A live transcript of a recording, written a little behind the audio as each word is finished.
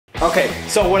Okay,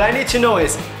 so what I need to know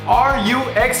is, are you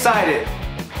excited?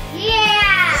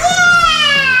 Yeah!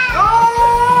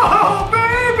 Oh,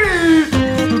 baby!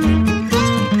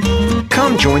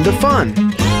 Come join the fun.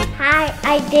 Hi,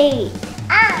 I did.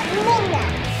 Mila.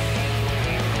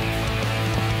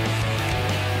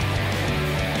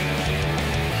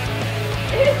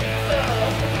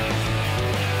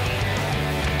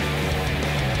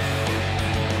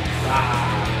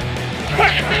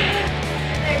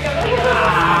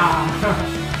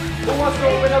 Who wants to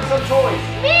open up some toys?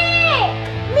 Me!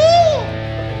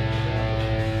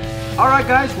 Alright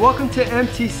guys, welcome to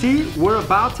MTC. We're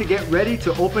about to get ready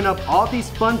to open up all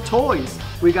these fun toys.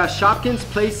 We got Shopkins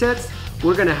Playsets.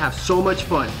 We're gonna have so much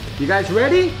fun. You guys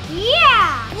ready?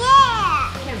 Yeah!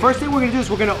 First thing we're gonna do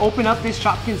is we're gonna open up this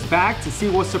Shopkins bag to see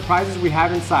what surprises we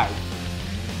have inside.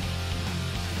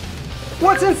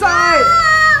 What's inside?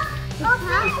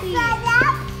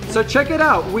 So check it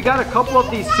out. We got a couple of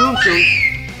these Tsum Tsums.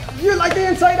 You like the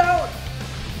inside out?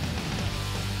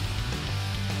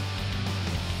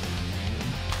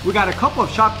 We got a couple of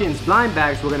Shopkins blind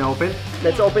bags we're gonna open.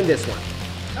 Let's open this one.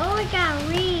 Oh, we got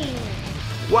rings.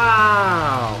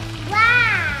 Wow!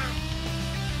 Wow!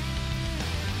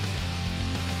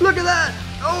 Look at that!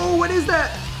 Oh, what is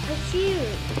that? A shoe.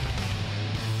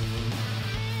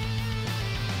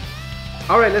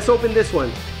 All right, let's open this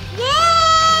one. Yeah!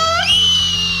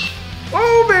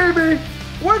 Oh, baby!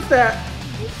 What's that?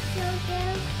 It's so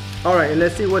good. All right, and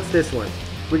let's see what's this one.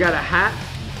 We got a hat,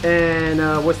 and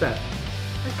what's that?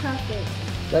 A cupcake.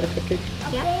 Is that a cupcake?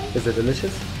 Yeah. Is it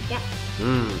delicious? Yeah.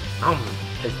 Mmm.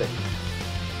 Taste it.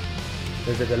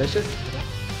 Is it delicious? Yeah.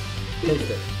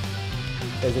 Taste it.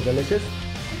 Is it delicious?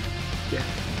 Yeah.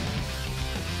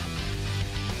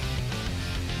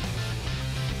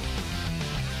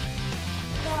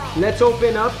 Let's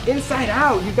open up Inside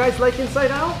Out. You guys like Inside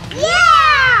Out?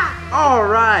 Yeah! All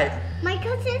right. My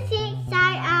cousin said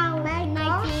Inside Out. My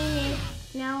 19 is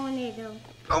now little.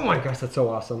 Oh my gosh, that's so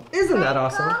awesome. Isn't that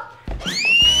awesome?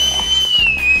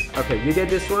 Okay, you get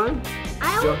this one.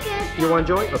 I will get You want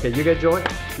joy? Okay, you get joy.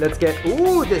 Let's get,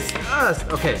 ooh, Disgust.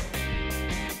 Okay.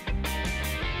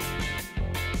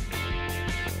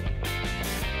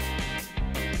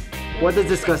 What does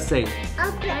Disgust say?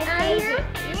 Yeah!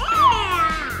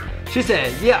 She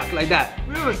said, yuck, like that.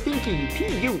 Ooh, stinky,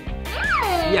 pee, you.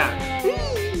 Yeah.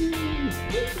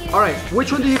 All right,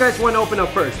 which one do you guys want to open up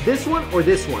first? This one or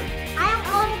this one? I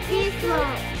want this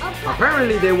one.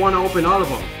 Apparently they want to open all of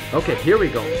them. Okay, here we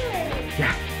go.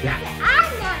 Yeah.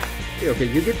 Okay,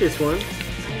 you get this one.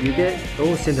 You get,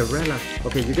 oh, Cinderella.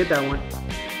 Okay, you get that one.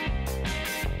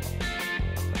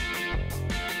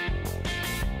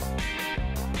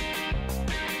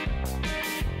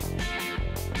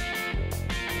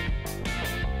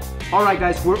 All right,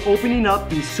 guys, we're opening up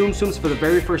these Tsum Tsums for the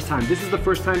very first time. This is the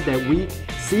first time that we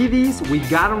see these. We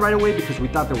got them right away because we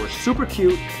thought they were super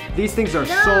cute. These things are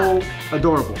so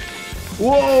adorable.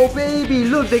 Whoa, baby,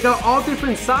 look, they got all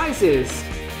different sizes.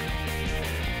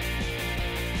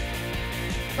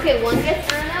 Okay, one gets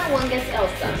Anna, one gets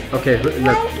Elsa. Okay, look. One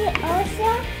get Elsa,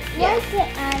 one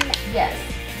get Anna. Yes.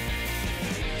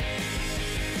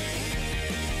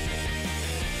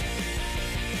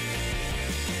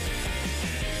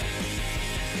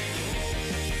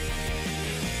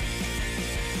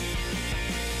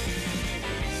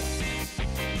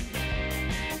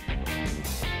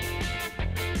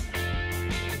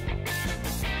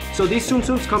 So these Tsum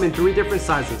Tsums come in 3 different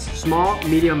sizes, small,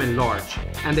 medium, and large.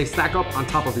 And they stack up on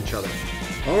top of each other.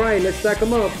 All right, let's stack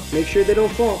them up. Make sure they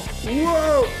don't fall.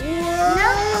 Whoa, whoa!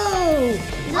 No.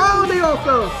 Oh, they all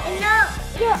fell. No,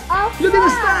 you're awful. Look at the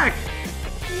stack.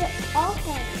 You're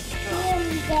awful.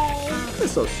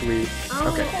 That's so sweet.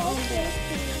 Okay, Okay.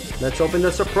 let's open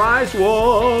the surprise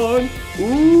one.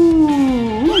 Ooh!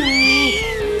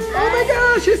 Oh my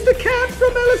gosh, it's the cat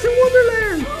from Alice in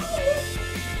Wonderland.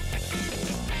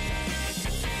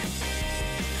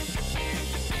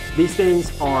 These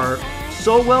things are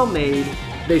so well made.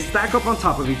 They stack up on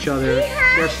top of each other.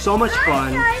 They're so much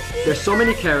fun. There's so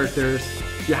many characters.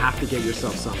 You have to get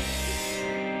yourself some.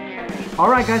 All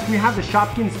right, guys, we have the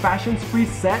Shopkins Fashion Spree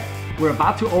set. We're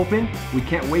about to open. We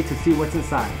can't wait to see what's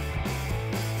inside.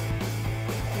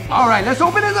 All right, let's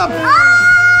open it up.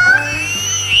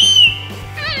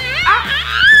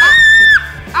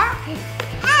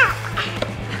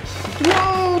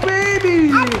 Whoa,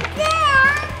 baby!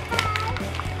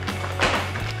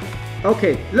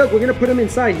 Okay, look, we're gonna put them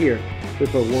inside here. We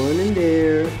put one in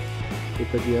there. We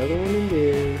put the other one in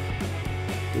there.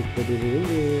 We put it in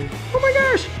there. Oh my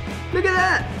gosh! Look at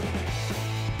that!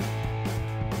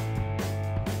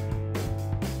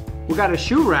 We got a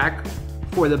shoe rack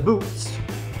for the boots.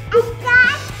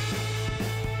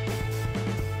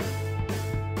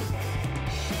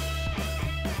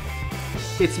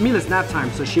 it's Mila's nap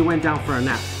time, so she went down for a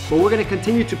nap. But we're gonna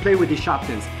continue to play with these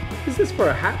Shopkins. Is this for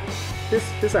a hat?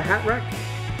 This a hat rack?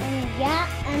 Yeah,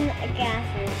 and the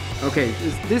glasses. Okay,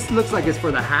 this looks like it's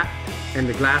for the hat and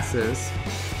the glasses.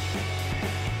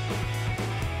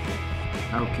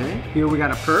 Okay, here we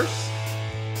got a purse.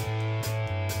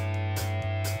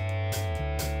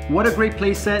 What a great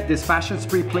playset, this Fashion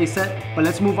Spree playset. But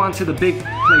let's move on to the big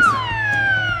playset.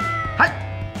 Hi!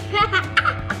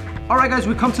 All right guys,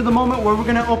 we come to the moment where we're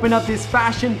gonna open up this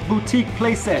Fashion Boutique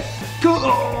playset. Go!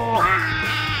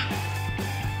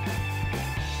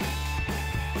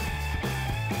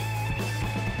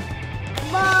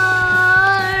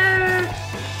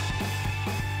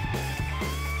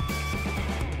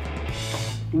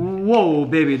 Whoa,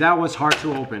 baby, that was hard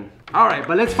to open. All right,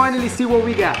 but let's finally see what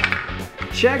we got.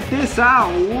 Check this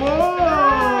out.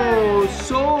 Whoa,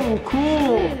 so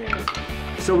cool.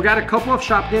 So we got a couple of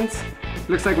Shopkins.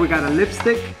 Looks like we got a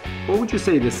lipstick. What would you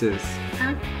say this is?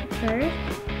 A purse?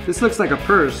 This looks like a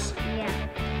purse. Yeah.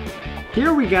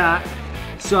 Here we got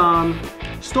some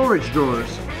storage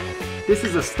drawers. This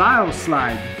is a style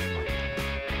slide.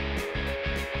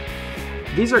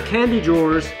 These are candy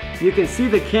drawers. You can see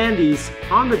the candies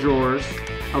on the drawers.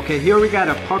 Okay, here we got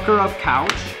a pucker up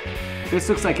couch. This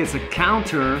looks like it's a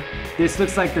counter. This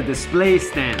looks like the display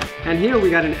stand. And here we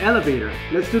got an elevator.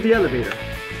 Let's do the elevator.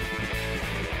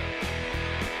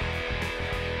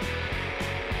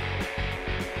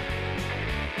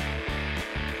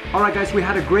 All right guys, we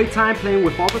had a great time playing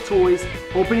with all the toys,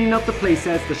 opening up the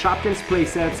playsets, the Shopkins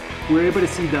Playsets. We were able to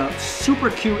see the super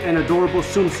cute and adorable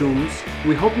Tsum Tsums.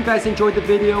 We hope you guys enjoyed the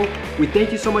video. We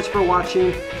thank you so much for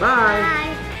watching. Bye.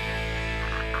 Bye.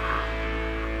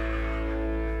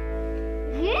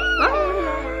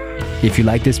 If you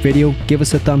like this video, give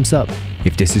us a thumbs up.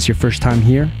 If this is your first time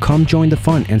here, come join the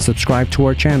fun and subscribe to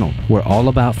our channel. We're all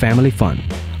about family fun.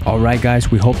 Alright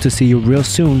guys, we hope to see you real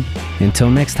soon.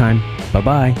 Until next time, bye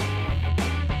bye.